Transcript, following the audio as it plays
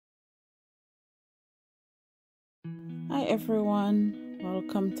Hi everyone,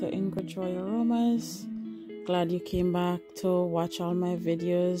 welcome to Ingrid Joy Aromas. Glad you came back to watch all my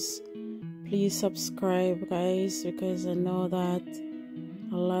videos. Please subscribe guys, because I know that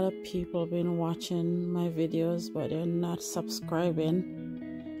a lot of people been watching my videos but they're not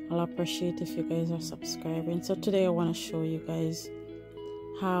subscribing. I'll appreciate if you guys are subscribing. So today I want to show you guys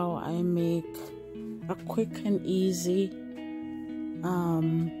how I make a quick and easy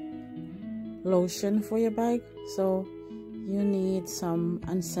lotion for your bag. So you need some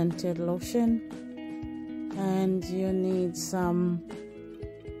unscented lotion, and you need some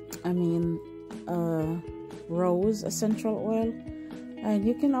rose essential oil, and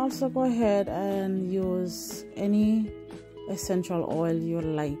you can also go ahead and use any essential oil you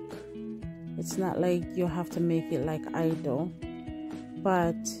like. It's not like you have to make it like I do,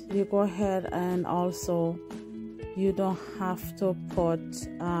 but you go ahead and also you don't have to put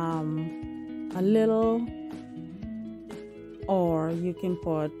a little, or you can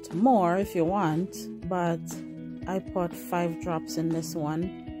put more if you want, but I put 5 drops in this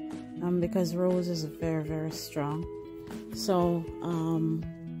one because rose is very strong. So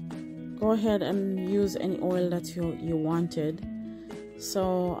go ahead and use any oil that you wanted.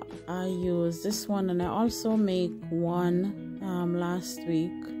 So I use this one, and I also make one last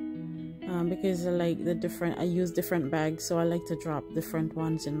week because I use different bags, so I like to drop different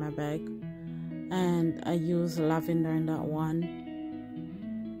ones in my bag. And I use lavender in that one.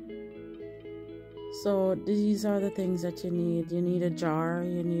 So these are the things that you need. You need a jar,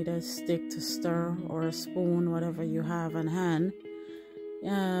 you need a stick to stir, or a spoon, whatever you have on hand.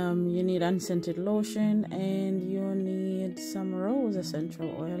 You need unscented lotion, and you need some rose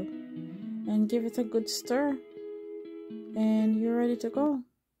essential oil, and give it a good stir, and you're ready to go.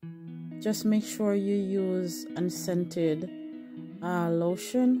 Just make sure you use unscented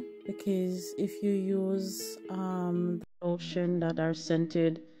lotion, because if you use lotion that are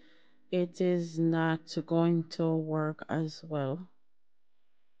scented, it is not going to work as well.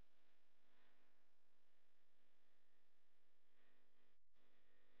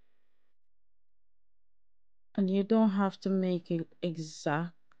 And you don't have to make it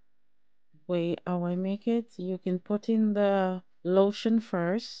exact way how I make it. You can put in the lotion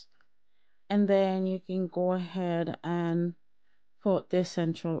first, and then you can go ahead and put the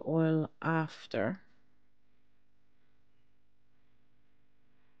essential oil after.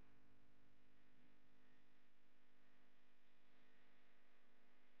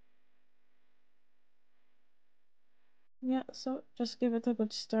 Yeah, so just give it a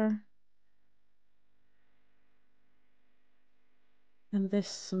good stir. And this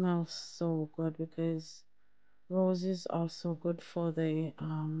smells so good, because rose is also good for the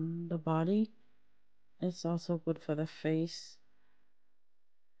body. It's also good for the face.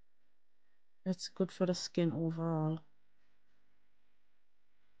 It's good for the skin overall.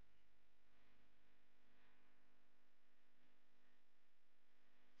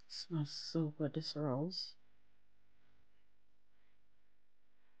 Smells so good, this rose.